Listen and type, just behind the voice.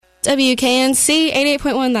WKNC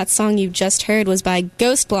 88.1. That song you just heard was by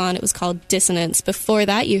Ghost Blonde. It was called Dissonance. Before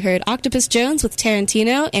that, you heard Octopus Jones with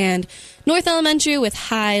Tarantino and North Elementary with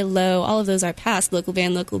High Low. All of those are past Local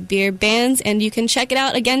Band, Local Beer bands, and you can check it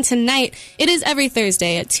out again tonight. It is every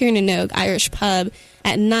Thursday at Tiernanog Irish Pub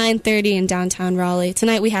at 9:30 in downtown Raleigh.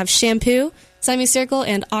 Tonight we have Shampoo, Semicircle,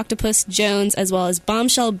 and Octopus Jones, as well as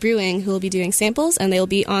Bombshell Brewing, who will be doing samples, and they'll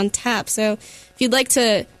be on tap. So if you'd like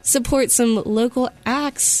to support some local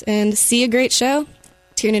acts and see a great show,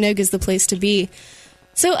 Tiernanog is the place to be.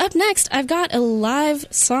 So up next, I've got a live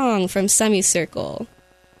song from Semicircle,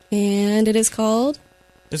 and it is called...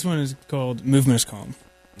 This one is called Movement is Calm.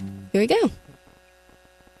 Here we go.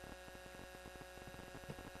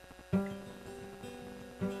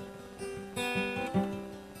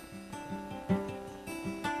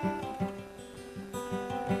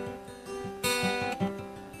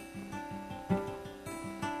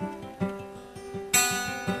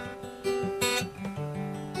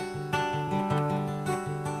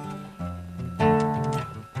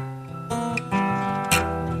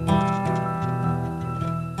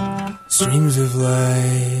 Streams of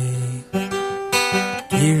light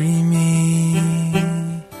carry me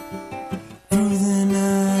through the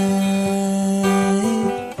night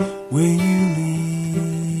where you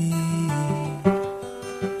leave,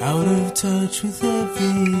 out of touch with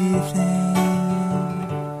everything,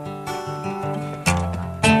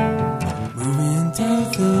 moving through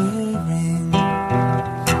the ring.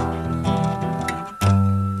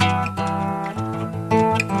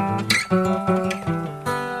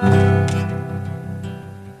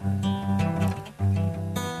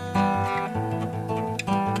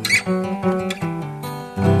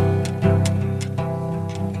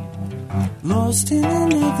 Lost in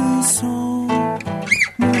another song,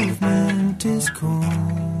 movement is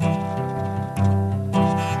calm.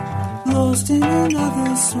 Lost in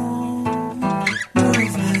another song,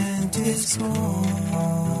 movement is calm.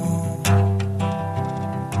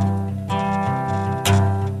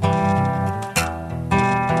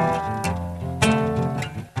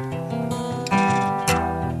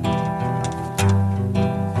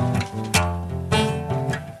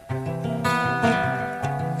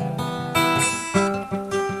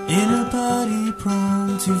 In a body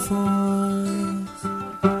prone to force,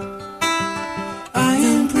 I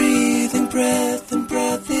am breathing breath, and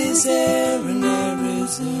breath is air, and air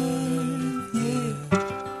is earth, yeah.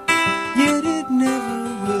 Yet it never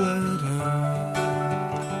will let out.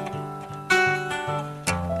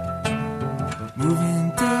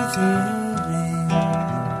 Moving through the ring,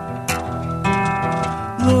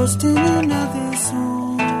 lost in another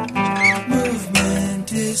song,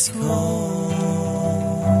 movement is calm.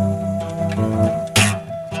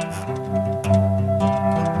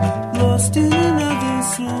 Lost in another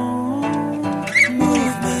song,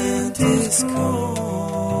 movement is calm.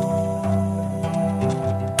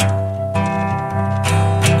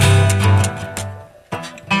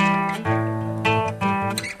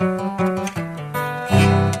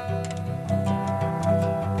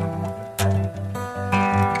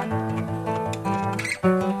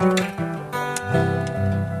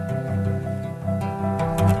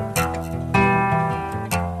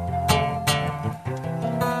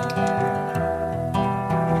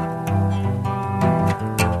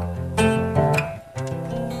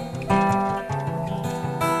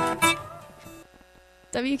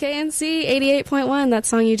 WKNC 88.1. That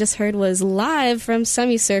song you just heard was live from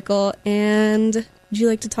Semicircle. And would you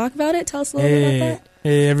like to talk about it? Tell us a little bit about that.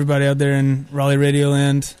 Hey, everybody out there in Raleigh Radio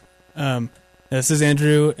Land. This is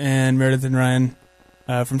Andrew and Meredith and Ryan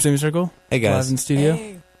from Semicircle. Hey, guys. Live in studio.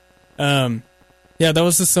 Hey. Yeah, that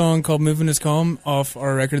was the song called Movement is Calm off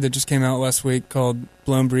our record that just came out last week called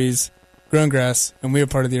Blown Breeze, Grown Grass, and We Are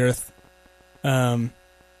Part of the Earth.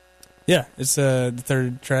 Yeah, it's the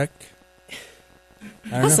third track.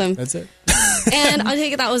 Awesome. That's it. And I'll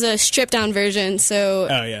take it that was a stripped down version. So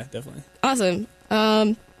Oh, yeah, definitely. awesome.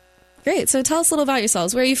 Great. So tell us a little about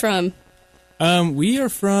yourselves. Where are you from?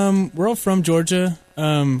 We're all from Georgia,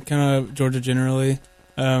 kind of Georgia generally.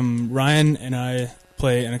 Ryan and I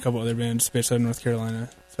play in a couple other bands based out of North Carolina,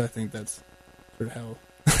 so I think that's sort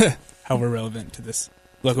of how we're relevant to this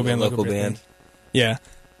local band. Yeah.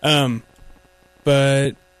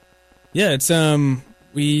 But yeah, it's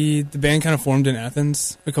the band kind of formed in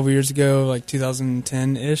Athens a couple years ago, like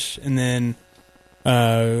 2010-ish, and then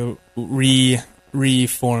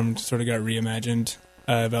reformed, sort of got reimagined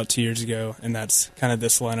about 2 years ago, and that's kind of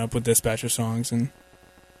this lineup with this batch of songs, and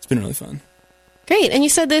it's been really fun. Great. And you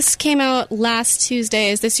said this came out last Tuesday.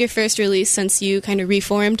 Is this your first release since you kind of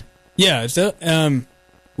reformed? Yeah. So, I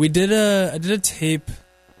did a tape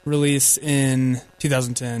release in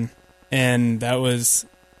 2010, and that was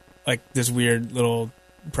like this weird little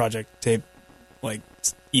project tape, like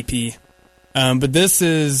EP. But this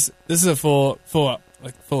is a full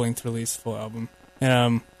length release, full album.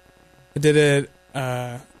 And I did it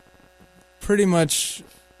pretty much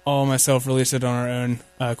all myself. Released it on our own,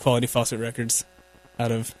 Quality Faucet Records,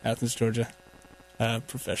 out of Athens, Georgia.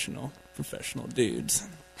 Professional dudes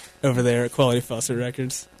over there at Quality Faucet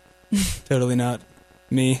Records. Totally not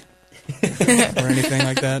me or anything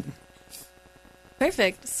like that.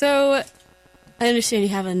 Perfect. So I understand you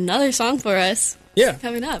have another song for us. Yeah,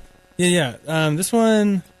 coming up. Yeah. This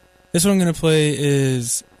one I'm gonna play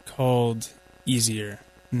is called Easier.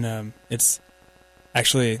 And, this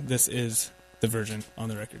is the version on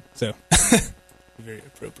the record, so very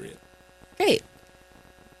appropriate. Great.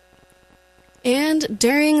 And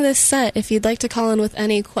during this set, if you'd like to call in with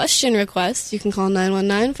any question requests, you can call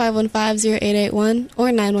 919-515-0881 or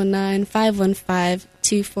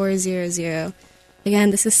 919-515-2400.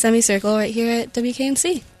 Again, this is Semicircle right here at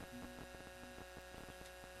WKNC.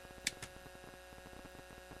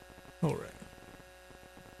 All right.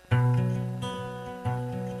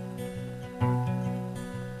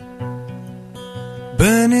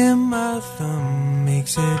 Burning my thumb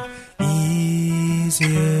makes it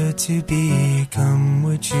easier to become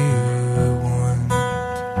what you want.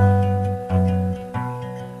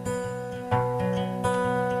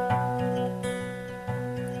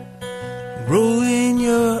 Rolling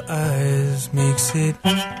your eyes makes it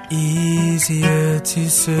easier to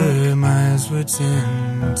surmise what's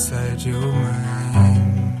inside your mind.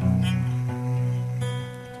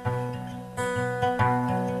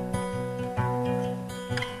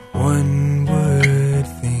 One would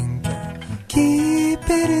think I'd keep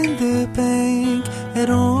it in the bank at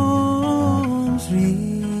arm's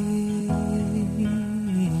reach.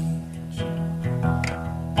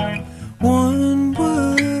 One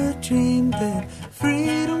would dream that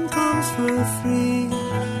freedom comes for free.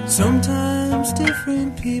 Sometimes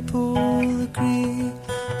different people agree,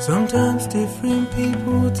 sometimes different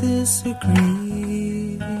people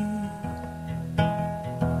disagree.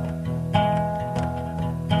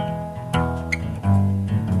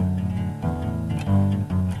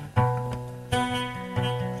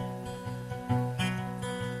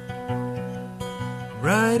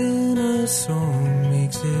 Writing a song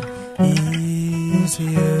makes it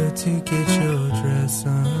easier to get your dress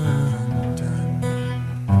undone.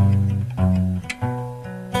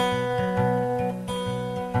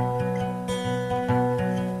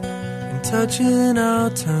 And touching our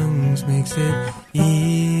tongues makes it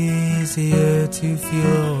easier to feel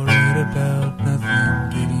alright about nothing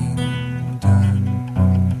getting done.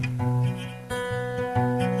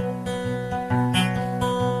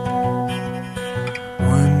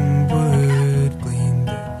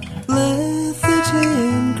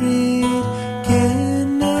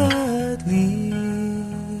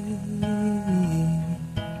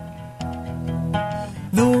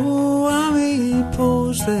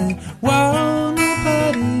 That while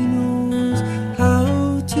nobody knows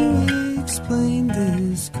how to explain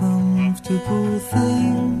this comfortable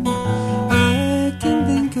thing, I can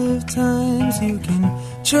think of times you can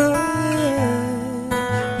try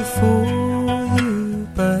before you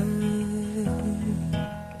buy.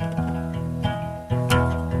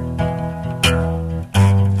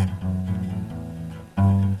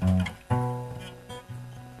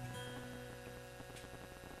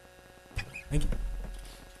 Thank you.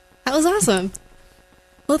 That was awesome.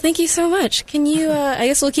 Well, thank you so much. Can you, I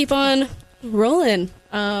guess we'll keep on rolling.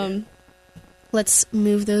 Let's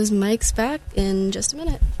move those mics back in just a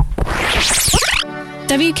minute.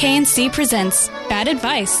 WKNC presents Bad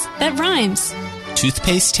Advice That Rhymes.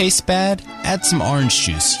 Toothpaste tastes bad? Add some orange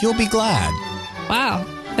juice. You'll be glad. Wow,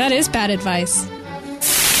 that is bad advice.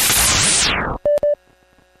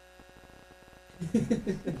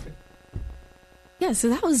 Yeah, so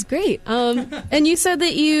that was great. And you said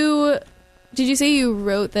that did you say you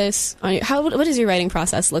wrote this on your, what does your writing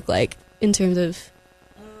process look like in terms of?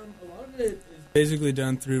 A lot of it is basically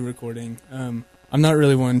done through recording. I'm not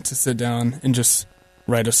really one to sit down and just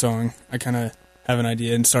write a song. I kind of have an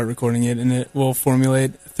idea and start recording it, and it will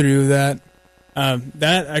formulate through that.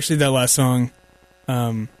 That last song,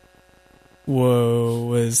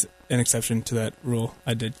 was an exception to that rule.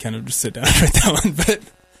 I did kind of just sit down and write that one, but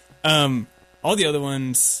all the other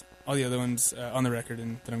ones on the record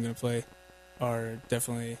and that I'm going to play are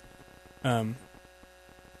definitely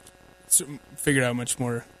figured out much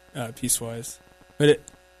more piece-wise. But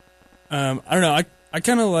I don't know. I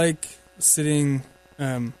kind of like sitting.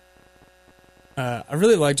 I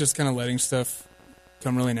really like just kind of letting stuff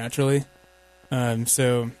come really naturally.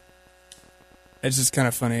 So it's just kind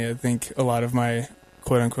of funny. I think a lot of my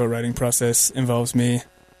quote-unquote writing process involves me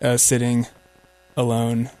sitting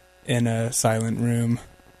alone in a silent room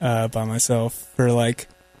by myself for like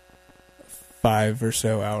 5 or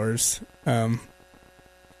so hours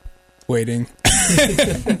waiting.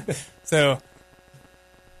 So,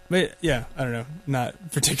 but yeah, I don't know, not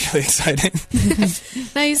particularly exciting.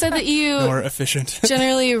 Now, you said that you More efficient.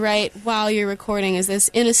 generally write while you're recording. Is this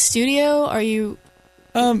in a studio? Are you...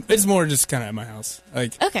 It's more just kind of at my house.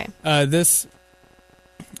 Like, Okay. For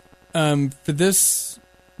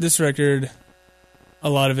this record, a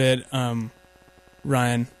lot of it,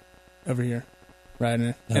 Ryan over here,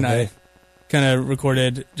 Ryan and I kind of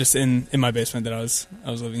recorded just in my basement that I was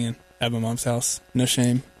living in at my mom's house. No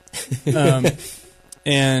shame.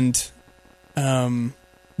 And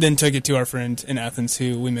then took it to our friend in Athens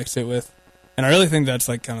who we mixed it with. And I really think that's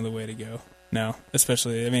like kind of the way to go now,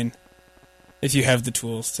 especially, I mean, if you have the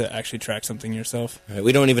tools to actually track something yourself. Right,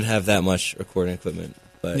 we don't even have that much recording equipment,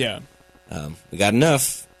 but Yeah. We got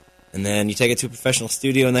enough. And then you take it to a professional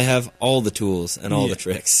studio, and they have all the tools and all the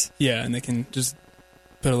tricks. Yeah, and they can just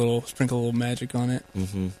sprinkle a little magic on it.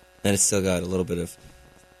 Mm-hmm. And it's still got a little bit of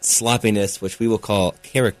sloppiness, which we will call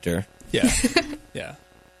character. Yeah. Yeah.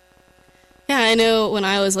 Yeah, I know when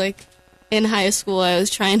I was like in high school, I was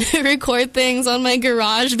trying to record things on my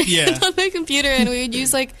garage band on my computer, and we would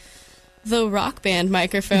use like the Rock Band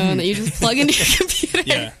microphone that you just plug into your computer.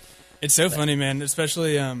 Yeah. It's so funny, man,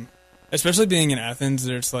 especially being in Athens.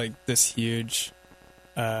 There's like this huge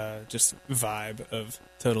just vibe of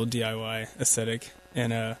total DIY aesthetic,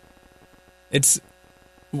 and it's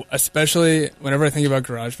especially whenever I think about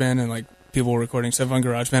GarageBand and like people recording stuff on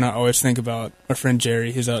GarageBand, I always think about our friend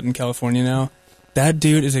Jerry, who's out in California now. That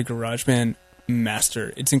dude is a GarageBand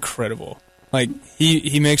master. It's incredible. Like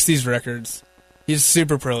he makes these records. He's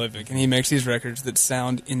super prolific, and he makes these records that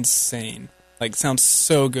sound insane. Like, sound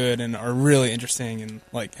so good and are really interesting and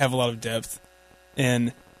like have a lot of depth.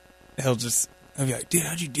 And I'll be like, dude,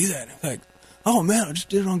 how'd you do that? And I'm like, oh man, I just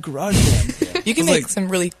did it on GarageBand. You can make some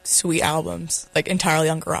really sweet albums, like entirely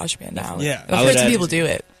on GarageBand now. Yeah. I've heard some people do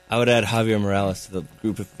it. I would add Javier Morales to the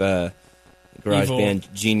group of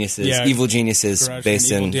GarageBand geniuses, evil geniuses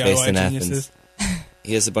based in Athens.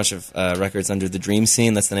 He has a bunch of records under the Dream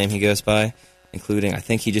Scene. That's the name he goes by, including, I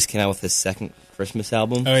think he just came out with his second Christmas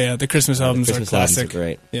album. Oh yeah, the Christmas albums are classic. Albums are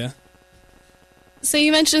great. Yeah. So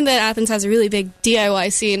you mentioned that Athens has a really big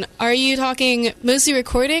DIY scene. Are you talking mostly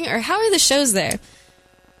recording, or how are the shows there?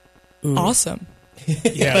 Ooh. Awesome.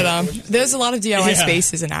 Yeah. But there's a lot of DIY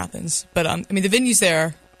spaces in Athens. But I mean, the venues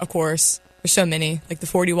there, of course, there's so many. Like the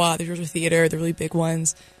 40 Watt, the Georgia Theater, the really big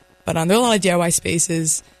ones. But there are a lot of DIY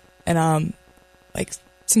spaces, and like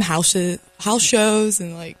some house shows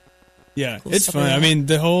and like. Yeah, cool it's stuff fun. like I that. mean,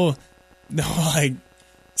 the whole like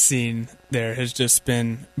scene there has just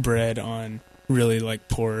been bred on really like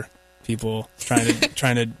poor people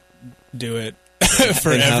trying to do it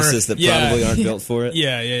forever. In houses that probably aren't built for it.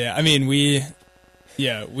 Yeah. I mean, we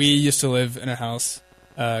used to live in a house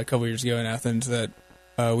a couple years ago in Athens that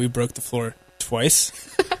we broke the floor twice,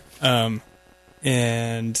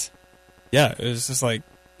 and yeah, it was just like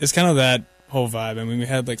it's kind of that whole vibe. I mean, we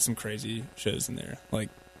had like some crazy shows in there, like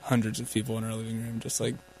hundreds of people in our living room, just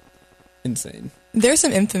like insane. There's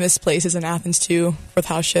some infamous places in Athens too with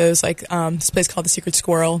house shows, like this place called the Secret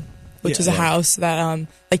Squirrel, which is a house that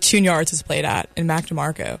like Tune Yards has played at in Mac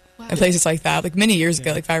DeMarco, and places like that, like many years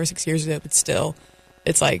ago, like 5 or 6 years ago, but still,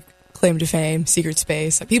 it's like claim to fame, secret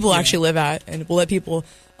space that people actually live at, and we'll let people.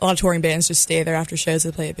 A lot of touring bands just stay there after shows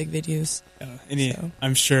to play at big venues.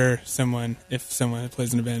 I'm sure if someone who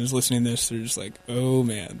plays in a band is listening to this, they're just like, oh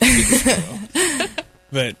man, the Secret Squirrel.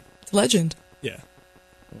 But it's a legend. Yeah.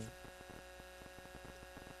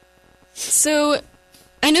 So,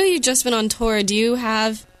 I know you've just been on tour. Do you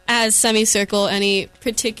have, as Semicircle, any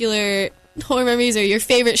particular tour memories or your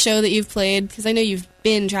favorite show that you've played? Because I know you've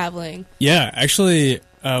been traveling. Yeah, actually,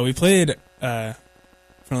 we played,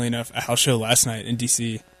 funnily enough, a house show last night in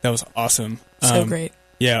DC. That was awesome. So great.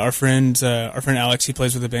 Yeah, our friend Alex, he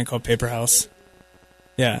plays with a band called Paper House.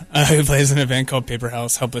 Yeah, he plays in a band called Paper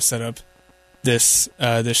House. Helped us set up this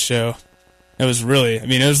show. It was really, I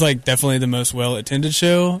mean, it was like definitely the most well-attended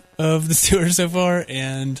show of the tour so far,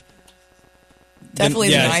 and definitely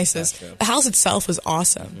the nicest. The house itself was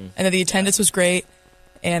awesome, and then the attendance was great.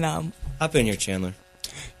 And hop in here, Chandler.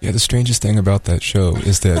 Yeah, the strangest thing about that show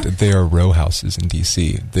is that there are row houses in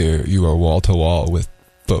DC. There, you are wall to wall with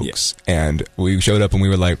folks, and we showed up and we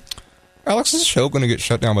were like, Alex, is the show going to get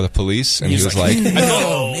shut down by the police? And he was like,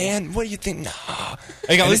 no, man, what do you think? Nah.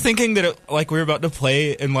 Like, I was thinking that we were about to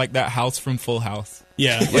play in like that house from Full House.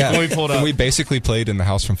 Yeah, like when we pulled up. And we basically played in the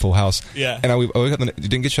house from Full House. Yeah. And we woke up,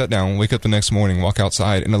 didn't get shut down, wake up the next morning, walk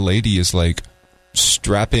outside, and a lady is like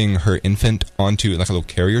strapping her infant onto like a little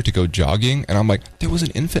carrier to go jogging. And I'm like, there was an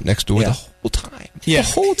infant next door the whole time. Yeah. The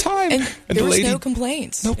whole time. And there the was lady, no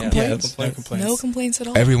complaints. No complaints. No complaints at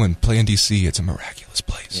all. Everyone play in DC. It's a miraculous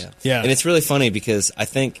place. Yeah. And it's really funny because I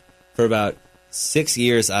think for about 6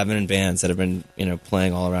 years I've been in bands that have been,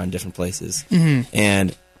 playing all around different places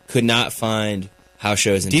and could not find house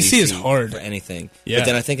shows in DC is hard for anything. Yeah. But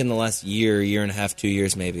then I think in the last year and a half, 2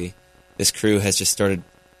 years maybe, this crew has just started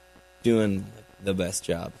doing the best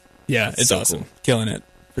job. Yeah, it's so awesome. Cool. Killing it,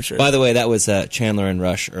 for sure. By the way, that was Chandler and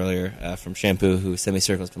Rush earlier from Shampoo, who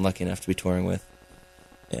Semicircle's been lucky enough to be touring with.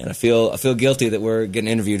 And I feel guilty that we're getting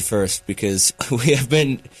interviewed first because we have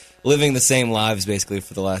been living the same lives basically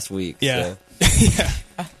for the last week. Yeah.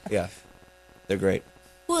 So. Yeah. They're great.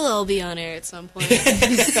 We'll all be on air at some point.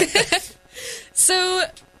 So,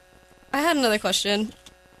 I had another question.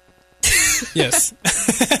 Yes.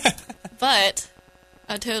 But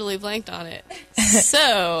I totally blanked on it.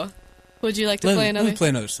 So, would you like to play another? Let me play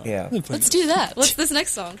another song. Yeah. Let's do that. What's this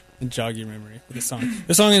next song? Jog your memory with the song.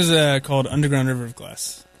 The song is called Underground River of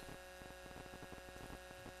Glass.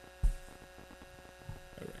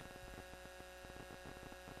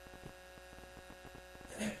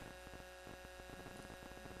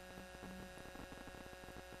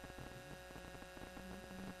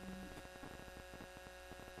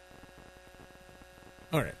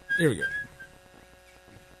 All right, here we go.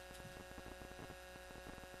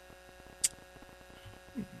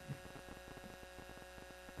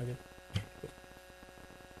 Okay.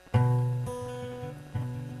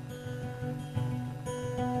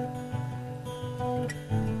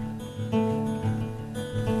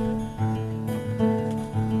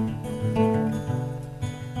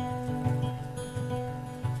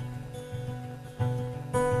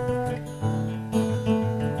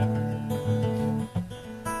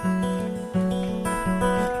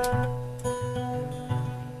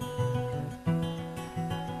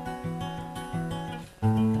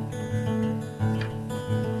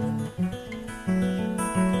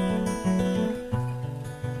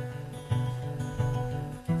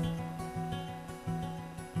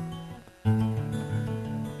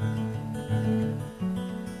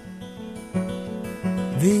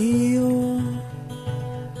 The old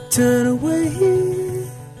turn away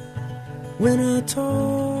when I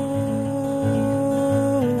talk.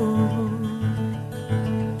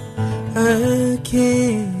 I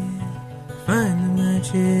can't find the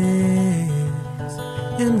magic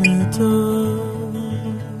in the dark.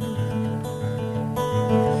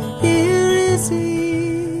 Here is a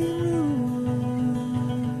room.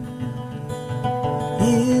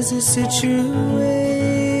 Here's a situation.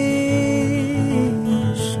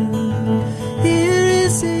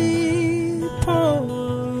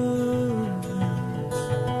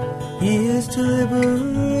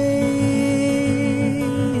 Deliberation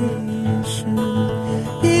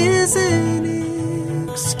is an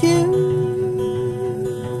excuse,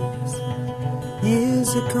 is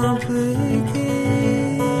a complication.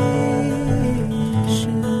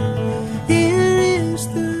 Here is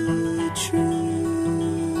the truth,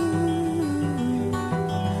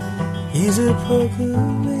 is a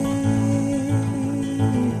proclamation.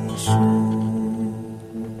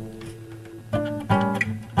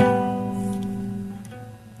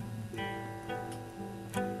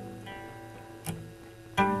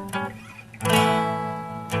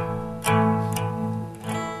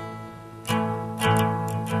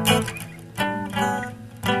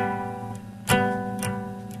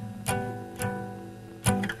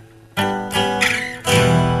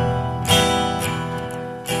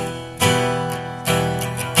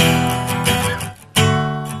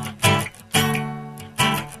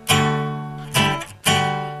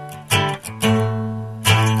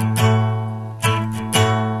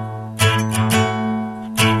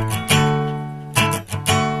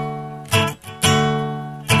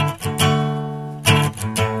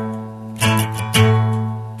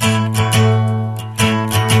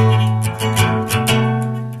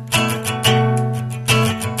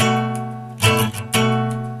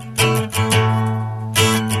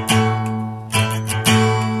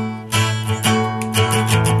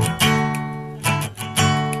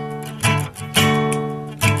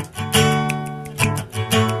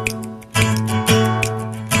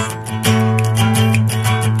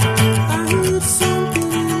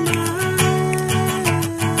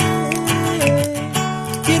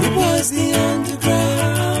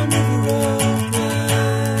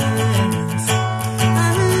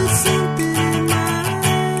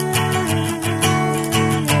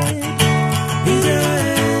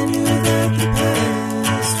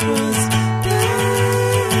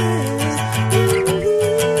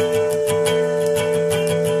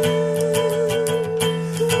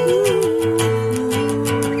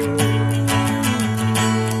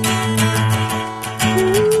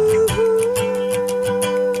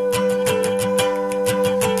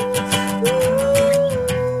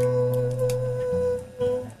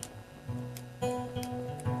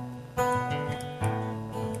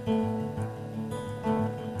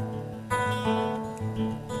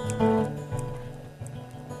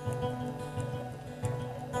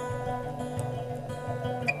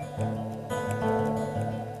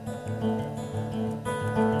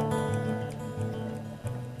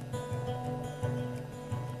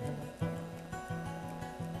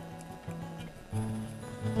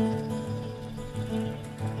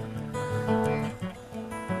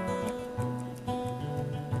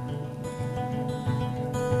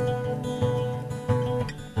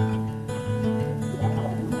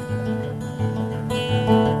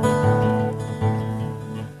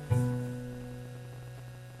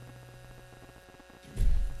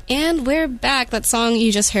 And we're back. That song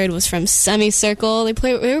you just heard was from Semicircle. We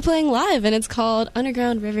were playing live, and it's called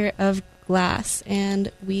Underground River of Glass.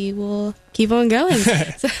 And we will keep on going.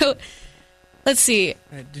 So, let's see.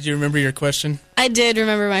 Did you remember your question? I did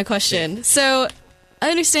remember my question. Yeah. So, I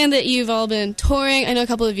understand that you've all been touring. I know a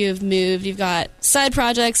couple of you have moved. You've got side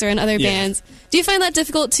projects or in other bands. Do you find that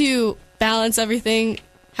difficult to balance everything?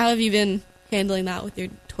 How have you been handling that with your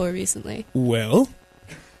tour recently? Well,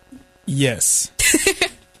 yes.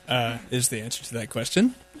 Is the answer to that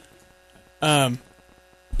question.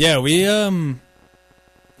 Yeah, we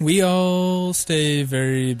all stay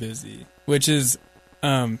very busy, which is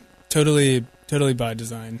totally by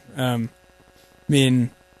design. I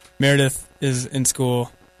mean, Meredith is in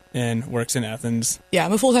school and works in Athens. Yeah,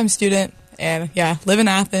 I'm a full-time student and live in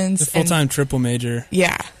Athens. A full-time triple major.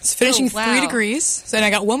 Yeah, it's finishing 3 degrees. So then I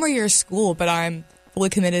got 1 more year of school, but I'm fully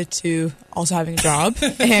committed to also having a job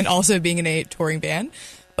and also being in a touring band.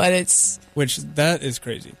 But that is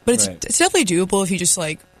crazy. But it's definitely doable if you just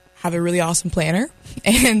like have a really awesome planner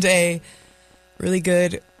and a really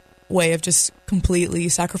good way of just completely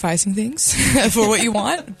sacrificing things for what you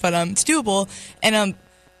want. But it's doable. And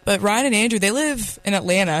but Ryan and Andrew, they live in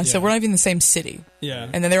Atlanta, so we're not even in the same city. Yeah.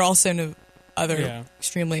 And then they're also in other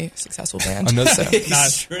extremely successful band. I'm going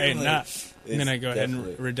to go ahead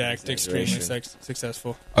and redact extremely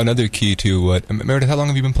successful. Another key to what... Meredith, how long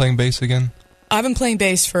have you been playing bass again? I've been playing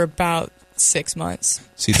bass for about 6 months.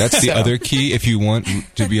 See, that's the other key. If you want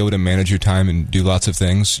to be able to manage your time and do lots of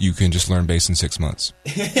things, you can just learn bass in 6 months.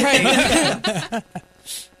 Right.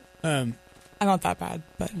 I'm not that bad,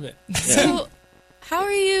 but... So, how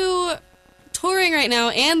are you touring right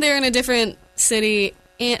now? And they're in a different city.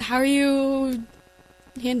 And how are you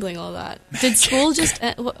handling all that? Did school just...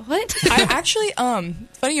 what? I actually,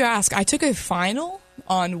 funny you ask, I took a final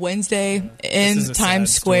on Wednesday in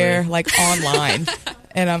Times Square, like online.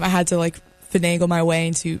 And I had to like finagle my way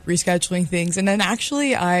into rescheduling things. And then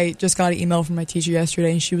actually I just got an email from my teacher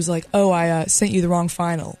yesterday and she was like, oh, I sent you the wrong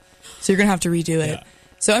final. So you're going to have to redo it. Yeah.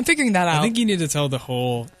 So I'm figuring that out. I think you need to tell the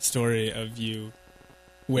whole story of you,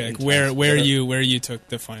 where you took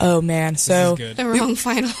the final. Oh man, so the wrong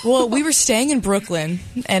final. Well, we were staying in Brooklyn,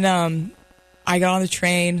 and I got on the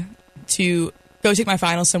train to go take my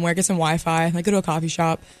final somewhere, get some Wi-Fi, and I go to a coffee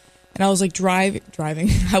shop, and I was like driving.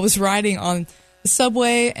 I was riding on the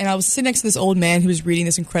subway, and I was sitting next to this old man who was reading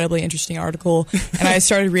this incredibly interesting article, and I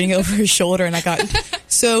started reading over his shoulder, and I got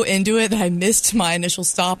so into it that I missed my initial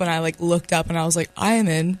stop, and I like looked up, and I was like, I am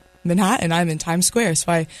in Manhattan, I'm in Times Square.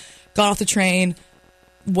 So I got off the train,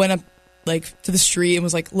 went up like to the street and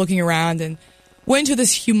was like looking around and went to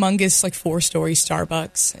this humongous like 4-story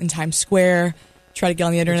Starbucks in Times Square, tried to get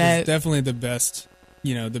on the internet. Which is definitely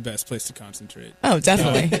the best place to concentrate. Oh,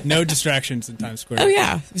 definitely. No distractions in Times Square. Oh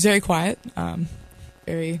yeah, it was very quiet,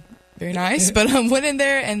 very very nice. But went in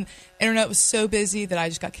there and internet was so busy that I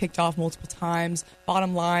just got kicked off multiple times.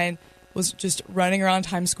 Bottom line was just running around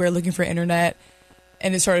Times Square looking for internet.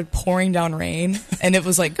 And it started pouring down rain, and it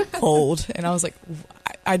was like cold, and I was like,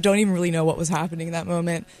 I don't even really know what was happening in that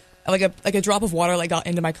moment. Like a drop of water like got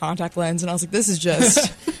into my contact lens, and I was like, this is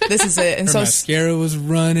it. And her mascara was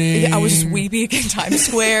running. I was just weeping in Times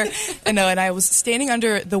Square, and I was standing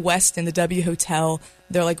under the Westin, the W Hotel.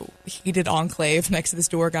 They're like heated enclave next to this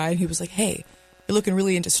door guy, and he was like, hey, you're looking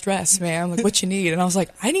really in distress, man. Like, what you need? And I was like,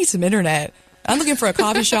 I need some internet. I'm looking for a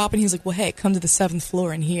coffee shop, and he's like, well, hey, come to the 7th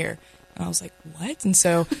floor in here. And I was like, what? And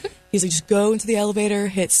so he's like, just go into the elevator,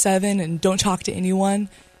 hit 7, and don't talk to anyone,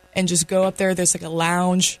 and just go up there. There's like a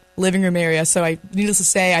lounge, living room area. So needless to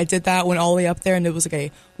say, I did that, went all the way up there, and it was like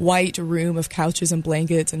a white room of couches and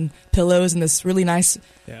blankets and pillows, and this really nice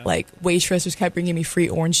like waitress just kept bringing me free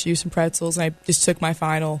orange juice and pretzels, and I just took my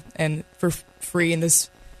final and for free in this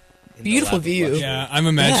beautiful view. Yeah, I'm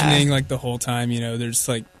imagining like the whole time, there's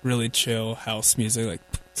like really chill house music, like.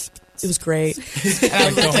 It was great. And I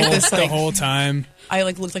looked like this, the whole time. I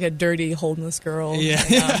like looked like a dirty homeless girl. Yeah.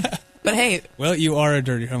 And, but hey, well, you are a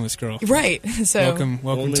dirty homeless girl, right? So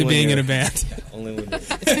welcome to being in a band. Only when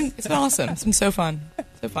it's been awesome. It's been so fun,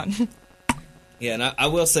 so fun. Yeah, and I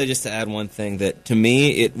will say, just to add one thing, that to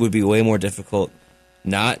me it would be way more difficult.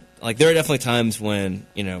 Not like there are definitely times when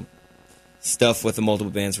stuff with the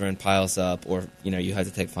multiple bands were in piles up, or you had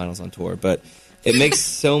to take finals on tour, but it makes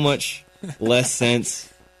so much less sense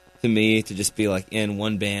to me to just be like in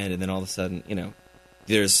one band and then all of a sudden,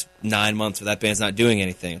 there's 9 months where that band's not doing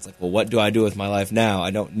anything. It's like, well, what do I do with my life now?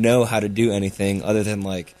 I don't know how to do anything other than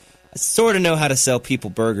like, I sort of know how to sell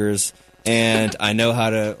people burgers, and I know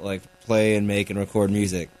how to like play and make and record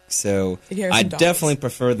music. So I definitely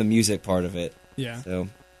prefer the music part of it. Yeah. So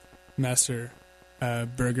master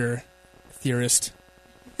burger theorist.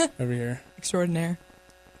 over here. Extraordinaire.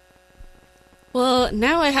 Well,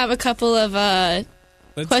 now I have a couple of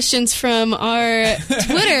questions from our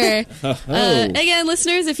Twitter. Again,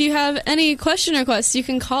 listeners, if you have any question requests, you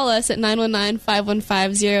can call us at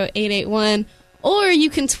 919-515-0881, or you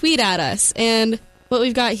can tweet at us. And what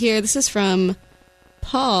we've got here, this is from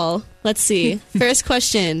Paul. Let's see. First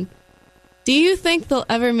question. Do you think they'll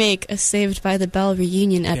ever make a Saved by the Bell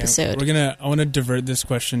reunion episode? I want to divert this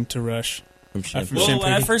question to Rush. When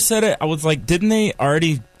I first said it, I was like, didn't they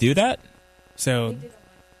already do that? So,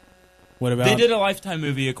 what about... They did a Lifetime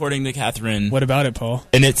movie, according to Catherine. What about it, Paul?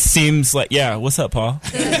 And it seems like... Yeah, what's up, Paul?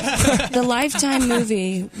 The Lifetime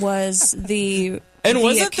movie was the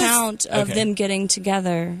account of them getting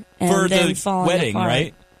together and for then the falling wedding, apart.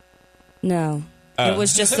 right? No. It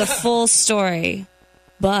was just the full story.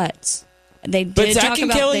 But... But Zach and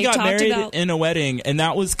Kelly got married in a wedding, and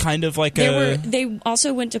that was kind of like They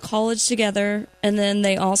also went to college together, and then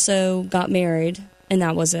they also got married, and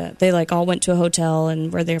that was it. They all went to a hotel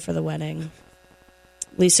and were there for the wedding.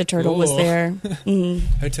 Lisa Turtle was there. Mm-hmm.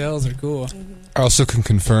 Hotels are cool. I also can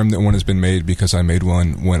confirm that one has been made because I made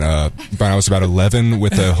one when I was about 11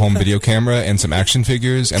 with a home video camera and some action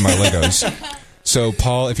figures and my Legos. So,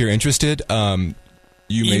 Paul, if you're interested...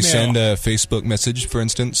 You may send a Facebook message, for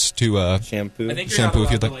instance, to Shampoo. I think you're not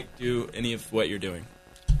allowed to do any of what you're doing.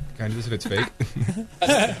 Can I do this if it's fake?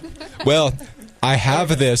 Well, I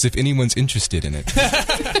have this if anyone's interested in it.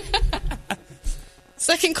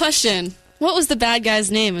 Second question. What was the bad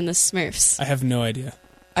guy's name in the Smurfs? I have no idea.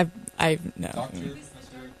 I know.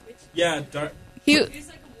 Yeah, He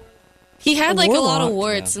had a lot of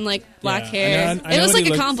warts and black hair. I know it was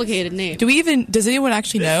a complicated name. Does anyone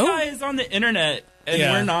actually know? This guy is on the internet. And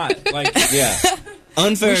we're not.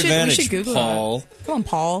 Unfair advantage, we should Google Paul. That. Come on,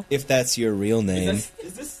 Paul. If that's your real name. Is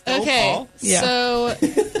this still Paul? Yeah. So,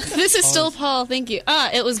 this is still Paul, thank you.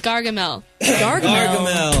 It was Gargamel.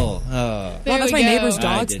 Gargamel. Wow, that's my neighbor's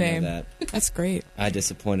dog's name. That's great. I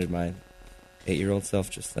disappointed my 8-year-old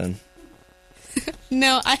self just then.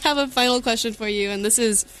 No, I have a final question for you, and this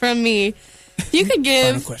is from me. You could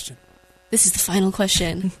give... Final question. This is the final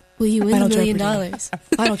question. Will you win $1 million?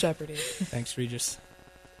 Final Jeopardy. Thanks, Regis.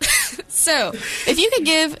 So, if you could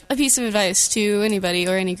give a piece of advice to anybody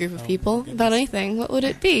or any group of people about anything, what would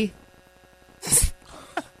it be?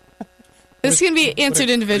 This can be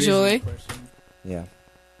answered individually. Yeah.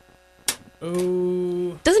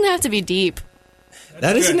 Oh. Doesn't have to be deep.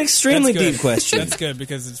 That is an extremely deep question. That's good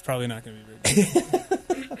because it's probably not going to be very deep.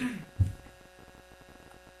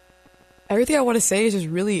 Everything I want to say is just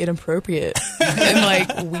really inappropriate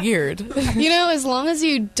and weird. As long as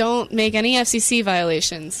you don't make any FCC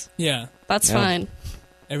violations. Yeah. That's fine.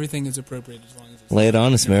 Everything is appropriate as long as it's... Lay it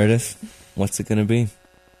on us, Meredith. What's it going to be?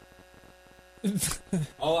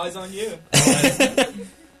 All eyes on you.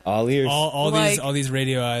 All ears. All these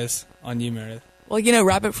radio eyes on you, Meredith. Well,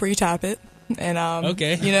 wrap it before you tap it. And,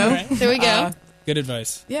 okay. Right. There we go. Good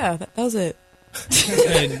advice. Yeah, that was it.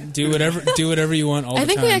 Do whatever you want all the time. I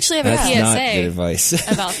think we actually have a PSA PSA not good advice.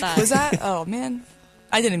 about that. Was that? Oh, man.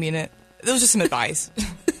 I didn't mean it. It was just some advice.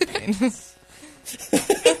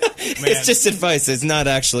 It's just advice. It's not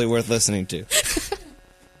actually worth listening to.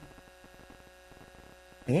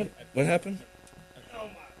 What happened?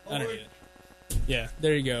 I don't get it. Yeah,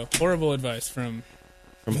 there you go. Horrible advice from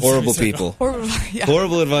horrible people.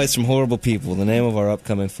 Horrible advice from horrible people. The name of our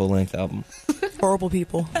upcoming full-length album. Horrible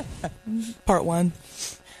People. Part 1.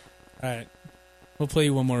 All right. We'll play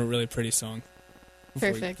you one more really pretty song.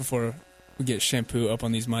 Perfect. Before we get Shampoo up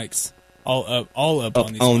on these mics. All up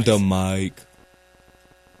on these on mics. the mic.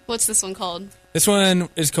 What's this one called? This one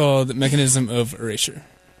is called Mechanism of Erasure.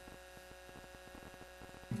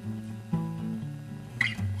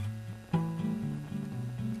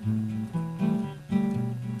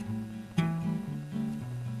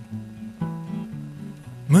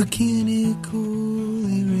 Mechanical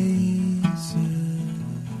eraser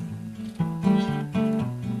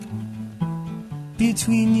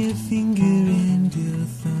between your finger and your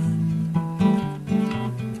thumb,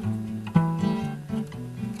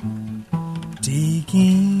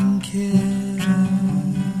 taking care of.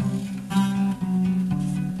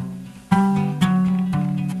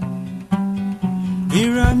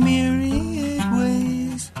 There are myriad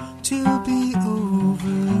ways to be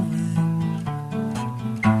overrun.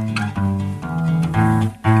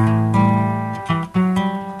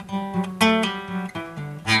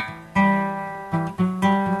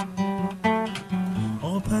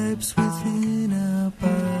 Within our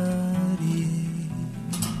bodies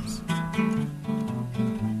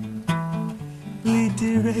lead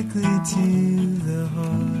directly to the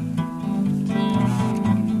heart.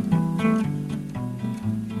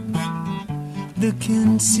 the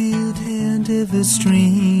concealed hand of a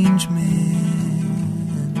strange man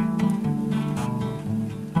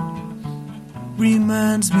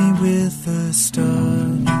reminds me with a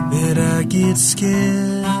start that I get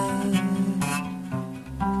scared.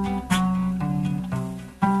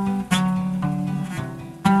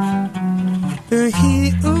 The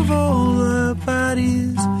heat of all our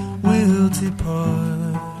bodies will depart.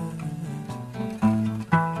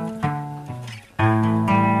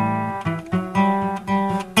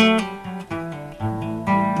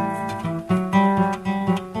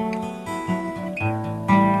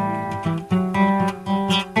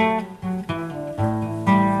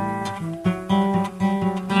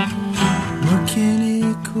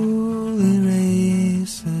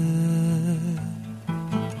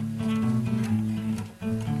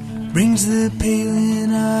 Brings the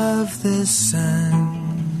paling of the sun,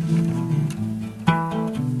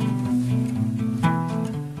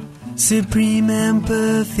 supreme and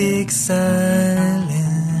perfect silence,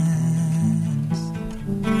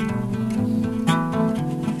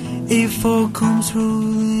 a fog comes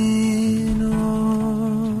rolling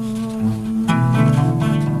on,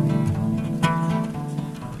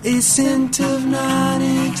 a scent of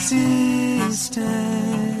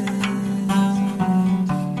non-existence,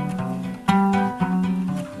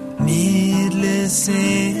 needless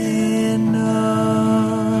enough,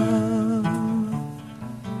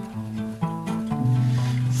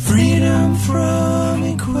 freedom from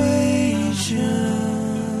equation,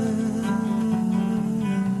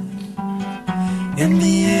 and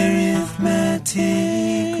the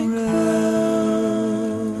arithmetic road.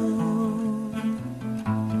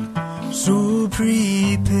 So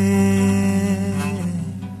prepare,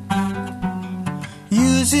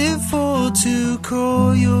 use it for to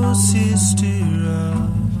call your sister up.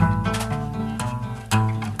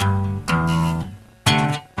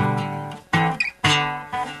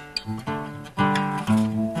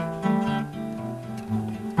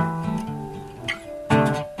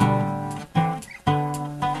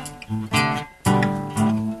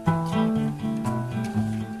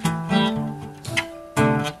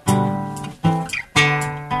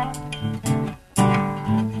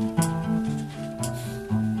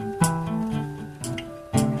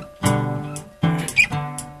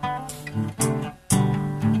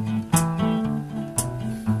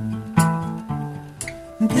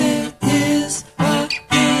 There is a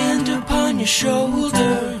hand upon your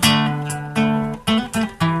shoulder.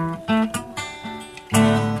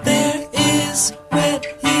 There is wet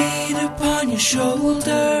heat upon your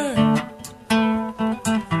shoulder.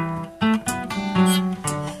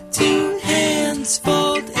 Two hands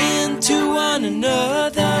fold into one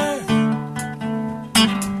another.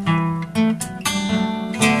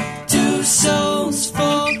 Two souls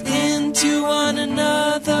fold into one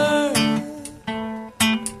another.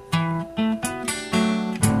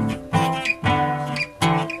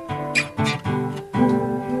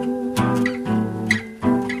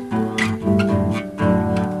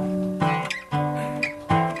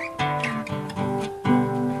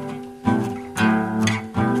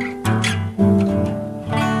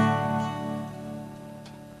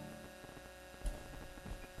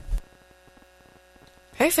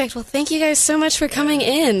 Perfect. Well, thank you guys so much for coming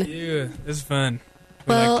in. Yeah, this is fun.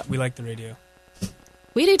 We like the radio.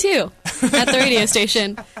 We do too, at the radio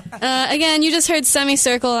station. Again, you just heard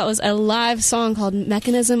Semicircle. That was a live song called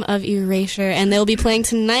Mechanism of Erasure, and they'll be playing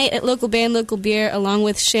tonight at Local Band, Local Beer, along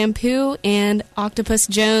with Shampoo and Octopus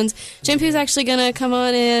Jones. Shampoo's actually going to come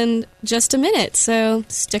on in just a minute, so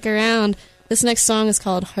stick around. This next song is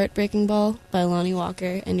called Heartbreaking Ball by Lonnie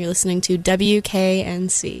Walker, and you're listening to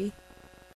WKNC.